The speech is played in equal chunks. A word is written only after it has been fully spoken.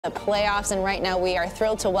The playoffs, and right now we are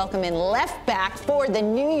thrilled to welcome in left back for the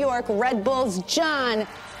New York Red Bulls, John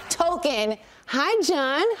Tolkin. Hi,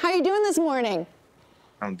 John. How are you doing this morning?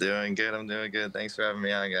 I'm doing good. Thanks for having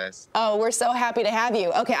me on, guys. Oh, we're so happy to have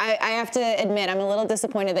you. Okay, I have to admit, I'm a little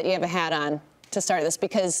disappointed that you have a hat on to start this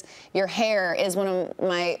because your hair is one of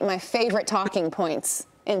my favorite talking points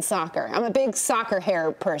in soccer. I'm a big soccer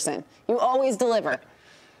hair person. You always deliver.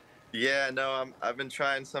 Yeah, no, I've been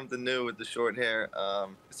trying something new with the short hair.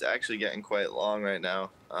 It's actually getting quite long right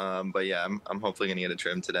now. But yeah, I'm hopefully gonna get a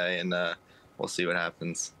trim today, and we'll see what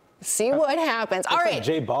happens. See what happens. All right. Like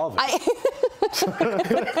Jay Balvin.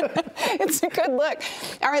 It's a good look.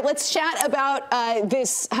 All right, let's chat about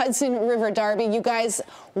this Hudson River Derby. You guys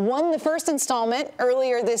won the first installment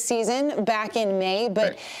earlier this season, back in May,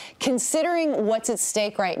 but considering what's at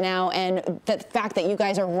stake right now and the fact that you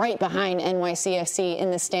guys are right behind NYCFC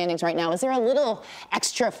in the standings right now, is there a little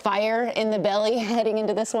extra fire in the belly heading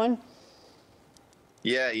into this one?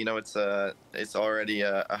 Yeah, you know, it's already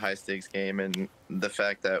a high-stakes game, and the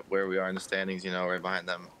fact that where we are in the standings, you know, right behind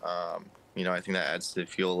them, you know, I think that adds to the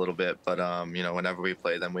fuel a little bit. But, you know, whenever we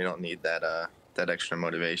play them, we don't need that extra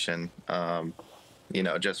motivation. You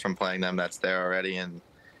know, just from playing them, that's there already. And,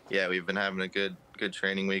 yeah, we've been having a good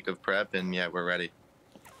training week of prep, and, yeah, we're ready.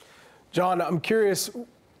 John, I'm curious,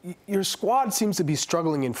 your squad seems to be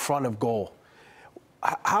struggling in front of goal.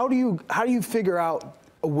 How do you figure out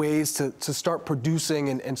ways to start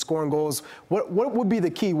producing and scoring goals? What would be the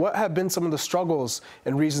key? What have been some of the struggles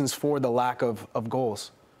and reasons for the lack of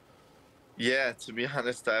goals? Yeah, to be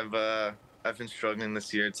honest, I've been struggling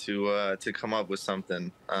this year to come up with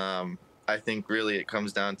something. I think really it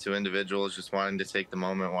comes down to individuals just wanting to take the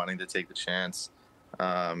moment, wanting to take the chance,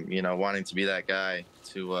 you know, wanting to be that guy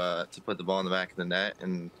to put the ball in the back of the net.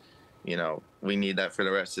 And, you know, we need that for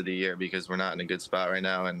the rest of the year because we're not in a good spot right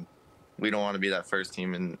now, and we don't want to be that first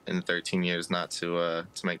team in 13 years not to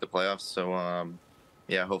make the playoffs. So,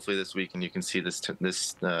 yeah, hopefully this weekend you can see this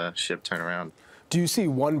ship turn around. Do you see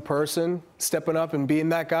one person stepping up and being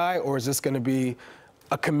that guy, or is this going to be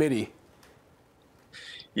a committee?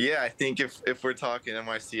 Yeah, I think if we're talking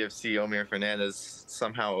NYCFC, Omir Fernandez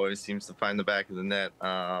somehow always seems to find the back of the net,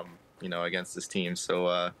 you know, against this team.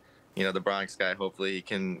 So, you know, the Bronx guy, hopefully he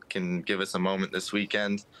can give us a moment this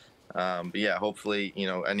weekend. But yeah, hopefully, you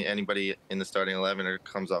know, anybody in the starting 11 or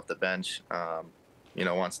comes off the bench, you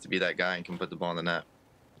know, wants to be that guy and can put the ball in the net.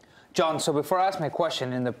 John, so before I ask my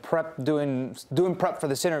question, in the prep, doing prep for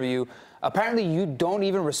this interview, apparently you don't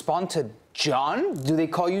even respond to John. Do they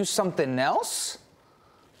call you something else?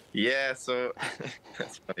 Yeah, so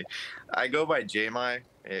that's funny. I go by J-My.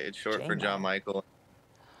 It's short for John Michael.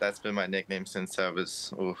 That's been my nickname since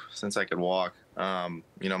since I could walk.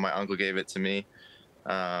 You know, my uncle gave it to me.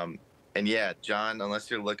 And yeah, John,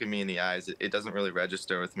 unless you're looking me in the eyes, it doesn't really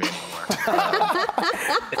register with me anymore.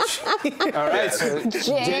 All right, so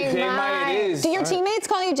J-My it is. Do your teammates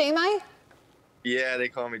call you J-My? Yeah, they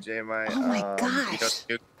call me J-My. Oh my gosh.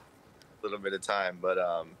 You know, a little bit of time, but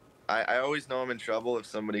I always know I'm in trouble if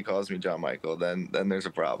somebody calls me John Michael. Then there's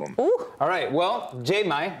a problem. Ooh. All right, well,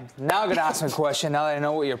 J-My, now I'm gonna ask a question. Now that I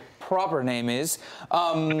know what your proper name is.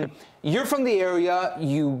 You're from the area.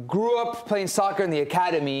 You grew up playing soccer in the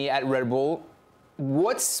academy at Red Bull.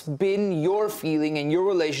 What's been your feeling and your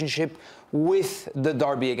relationship with the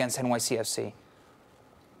derby against NYCFC?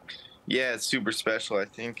 Yeah, it's super special. I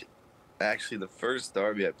think actually the first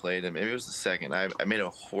derby I played, and maybe it was the second, I made a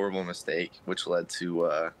horrible mistake, which led to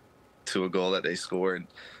a goal that they scored.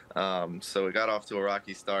 So it got off to a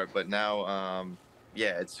rocky start, but now,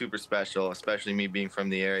 yeah, it's super special, especially me being from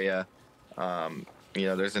the area. You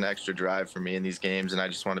know, there's an extra drive for me in these games, and I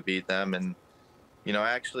just want to beat them. And, you know,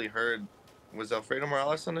 I actually heard, was Alfredo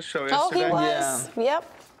Morales on the show yesterday? Oh, he was. Yeah.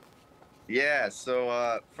 Yep. Yeah,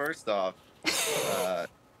 so first off, he's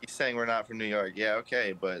saying we're not from New York. Yeah,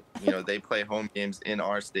 okay, but, you know, they play home games in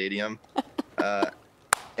our stadium.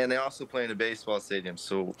 And they also play in a baseball stadium,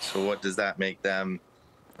 so what does that make them?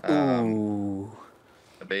 Ooh.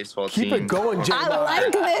 A baseball team. Keep it going, J-My. I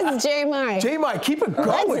like this, J-My. J-My, keep it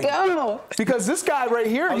going. Let's go. Because this guy right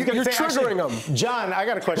here, you're triggering him. John, I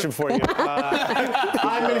got a question for you.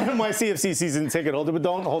 I'm an NYCFC season ticket holder, but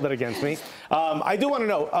don't hold it against me. I do want to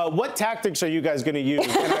know, what tactics are you guys going to use?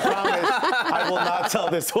 And I promise I will not tell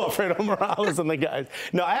this to Alfredo Morales and the guys.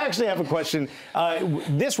 No, I actually have a question.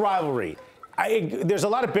 This rivalry, there's a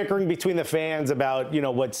lot of bickering between the fans about, you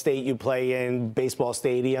know, what state you play in, baseball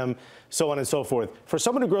stadium, so on and so forth. For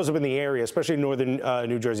someone who grows up in the area, especially in northern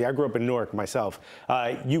New Jersey, I grew up in Newark myself,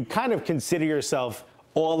 you kind of consider yourself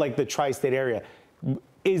all like the tri-state area.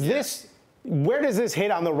 Is this, where does this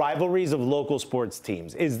hit on the rivalries of local sports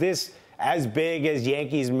teams? Is this as big as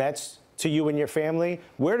Yankees-Mets to you and your family.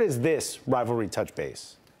 Where does this rivalry touch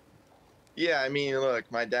base? Yeah, I mean, look,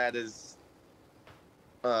 my dad is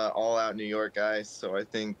all-out New York guy, so I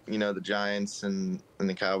think, you know, the Giants and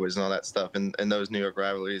the Cowboys and all that stuff, and those New York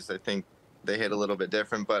rivalries, I think they hit a little bit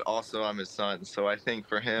different, but also I'm his son, so I think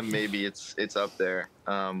for him, maybe it's up there,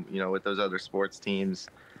 you know, with those other sports teams.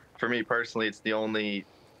 For me personally, it's the only,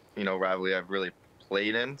 you know, rivalry I've really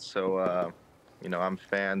played in, so, you know, I'm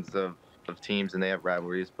fans of teams and they have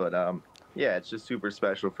rivalries, but yeah, it's just super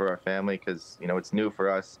special for our family because, you know, it's new for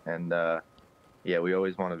us, and yeah, we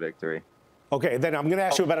always want a victory. Okay, then I'm going to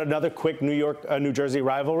ask you about another quick New Jersey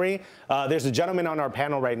rivalry. There's a gentleman on our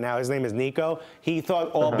panel right now. His name is Nico. He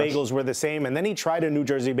thought all bagels were the same, and then he tried a New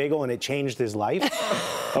Jersey bagel, and it changed his life.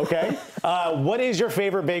 Okay? What is your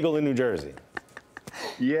favorite bagel in New Jersey?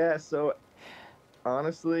 Yeah, so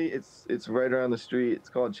honestly, it's right around the street. It's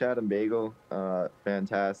called Chatham Bagel.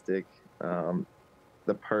 Fantastic.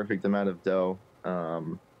 The perfect amount of dough.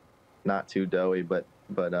 Not too doughy, but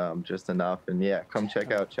just enough. And yeah, come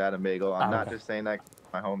check out Chatham Bagel. I'm not just saying that 'cause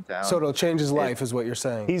it's my hometown. So it'll change his life, is what you're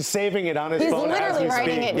saying. He's saving it on his He's phone as we literally speak.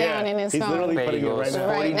 writing it down in his He's phone. literally putting it right Bagels,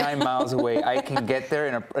 now. 49 miles away. I can get there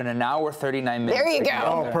in an hour, 39 minutes. There you go.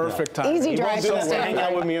 Oh, perfect time. Easy He drive won't to do the that to hang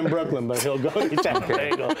out with stand. me in Brooklyn, but he'll go to Chatham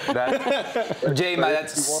Bagel. J-Ma,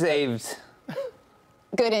 that's saved.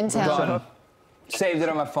 Good intel. Done. Saved it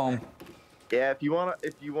on my phone. Yeah, if you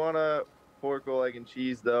wanna pork roll, egg and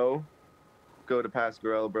cheese though, go to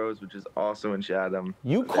Pasquarella Bros, which is also in Chatham.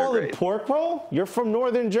 You call it pork roll? You're from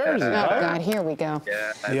Northern Jersey, Oh, right? God, here we go.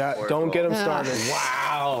 Yeah, that's Yeah, pork don't roll. get him started.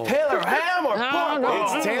 Wow. Taylor Ham or pork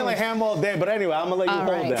roll? It's Taylor Ham all day, but anyway, I'm going to let you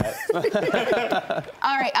All hold right. that.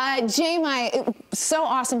 All right, J-My, so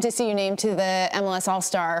awesome to see you named to the MLS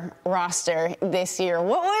All-Star roster this year.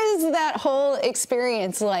 What was that whole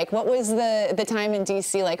experience like? What was the time in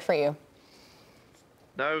D.C. like for you?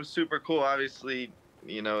 No, it was super cool. Obviously,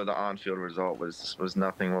 you know, the on-field result was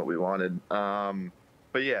nothing what we wanted.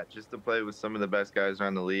 But yeah, just to play with some of the best guys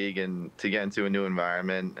around the league and to get into a new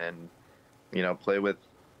environment and, you know, play with,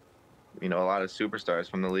 you know, a lot of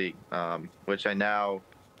superstars from the league, which I now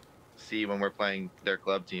see when we're playing their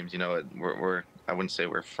club teams. You know, we're I wouldn't say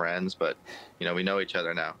we're friends, but, you know, we know each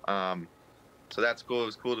other now. So that's cool. It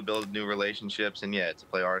was cool to build new relationships, and yeah, to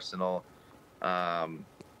play Arsenal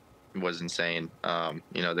was insane.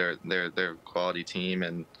 You know, they're a quality team,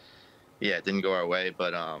 and yeah, it didn't go our way,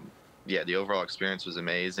 but yeah, the overall experience was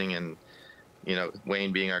amazing, and you know,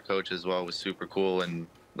 Wayne being our coach as well was super cool, and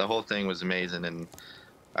the whole thing was amazing, and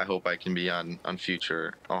I hope I can be on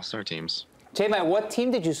future All-Star teams. J-Ma, what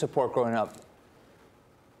team did you support growing up?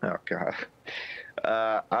 Oh God,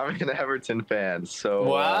 I'm an Everton fan, so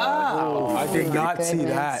Wow. I did not see that.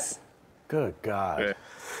 Goodness. Good God. Yeah.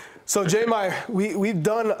 So, J-My, we've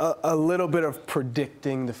done a little bit of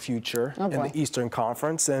predicting the future in boy. the Eastern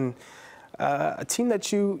Conference, and a team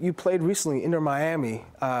that you played recently, Inter Miami,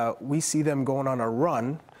 we see them going on a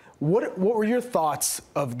run. What were your thoughts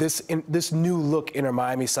of this new look Inter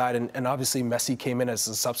Miami side? And obviously Messi came in as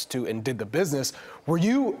a substitute and did the business. Were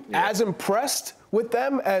you as impressed with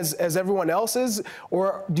them as everyone else is,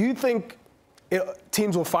 or do you think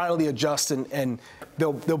teams will finally adjust and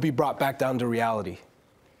they'll be brought back down to reality?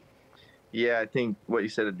 Yeah, I think what you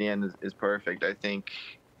said at the end is perfect. I think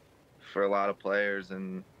for a lot of players,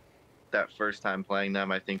 and that first time playing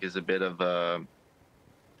them, I think is a bit of a,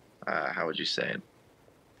 how would you say it?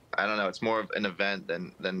 I don't know. It's more of an event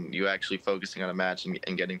than you actually focusing on a match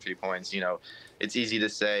and getting 3 points. You know, it's easy to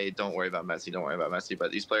say, don't worry about Messi, don't worry about Messi.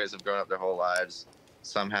 But these players have grown up their whole lives.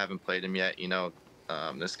 Some haven't played him yet. You know,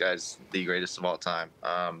 this guy's the greatest of all time.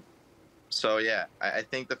 So, yeah, I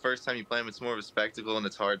think the first time you play him, it's more of a spectacle, and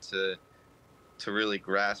it's hard to really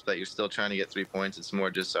grasp that you're still trying to get 3 points. It's more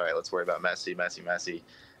just, all right, let's worry about Messi.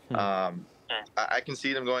 I can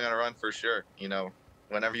see them going on a run for sure. You know,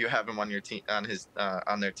 whenever you have him on your team,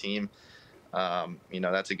 on their team, you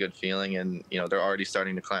know, that's a good feeling, and you know they're already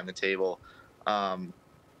starting to climb the table.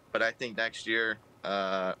 But I think next year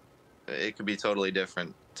it could be totally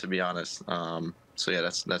different, to be honest. So yeah,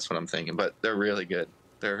 that's what I'm thinking. But they're really good.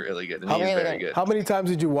 They're really good, and he's very good. How many times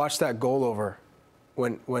did you watch that goal over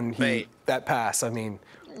when that pass? I mean,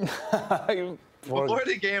 before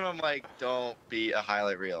the game, I'm like, don't be a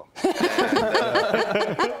highlight reel.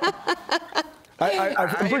 And, I'm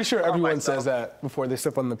pretty sure everyone myself. says that before they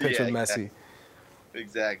step on the pitch with Messi.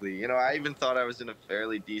 Exactly. You know, I even thought I was in a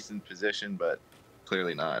fairly decent position, but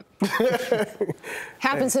clearly not.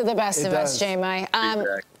 Happens to the best of us, J-My. Exactly.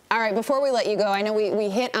 All right, before we let you go, I know we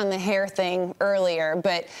hit on the hair thing earlier,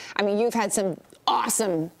 but I mean, you've had some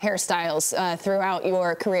awesome hairstyles throughout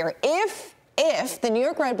your career. If if the New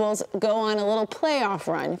York Red Bulls go on a little playoff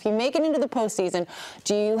run, if you make it into the postseason,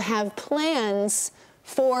 do you have plans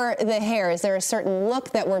for the hair? Is there a certain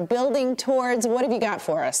look that we're building towards? What have you got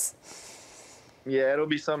for us? Yeah, it'll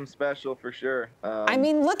be something special for sure. I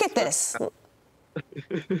mean, look at this.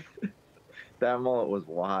 That mullet was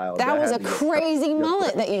wild. That was a crazy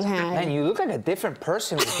mullet that you had. Man, you look like a different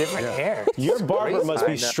person with different hair. Your barber must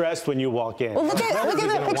be stressed when you walk in. Well, look at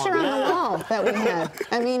that picture on the wall that we have.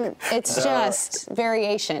 I mean, it's just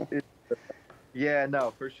variation. Yeah,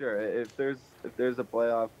 no, for sure. If there's a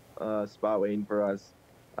playoff spot waiting for us,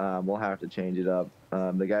 we'll have to change it up.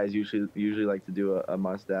 The guys usually like to do a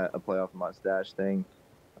playoff mustache thing.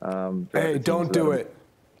 Hey, don't do it.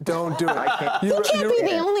 Don't do it. You can't be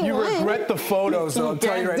the only one. You regret the photos, though. I'll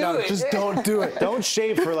tell you right now. Just don't do it. Don't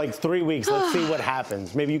shave for like 3 weeks. Let's see what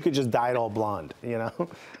happens. Maybe you could just dye it all blonde, you know?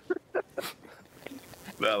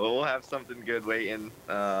 Well, we'll have something good waiting.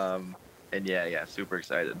 And yeah, super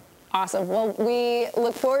excited. Awesome. Well, we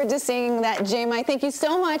look forward to seeing that, J-My. Thank you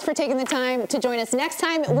so much for taking the time to join us. Next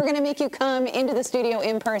time, we're going to make you come into the studio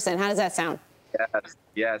in person. How does that sound?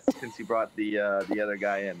 Yes, since you brought the other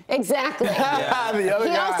guy in. Exactly. Yeah, the other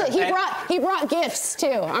guy. He brought gifts too.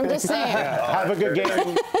 I'm just saying. Have a good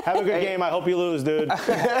game. Have a good game. I hope you lose, dude.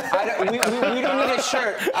 We don't need a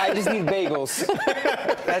shirt. I just need bagels.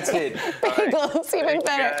 That's it. Bagels, even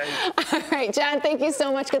better. Guys. All right, John, thank you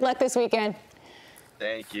so much. Good luck this weekend.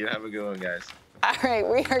 Thank you. Have a good one, guys. All right,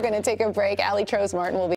 we are going to take a break. Allie Trose-Martin will be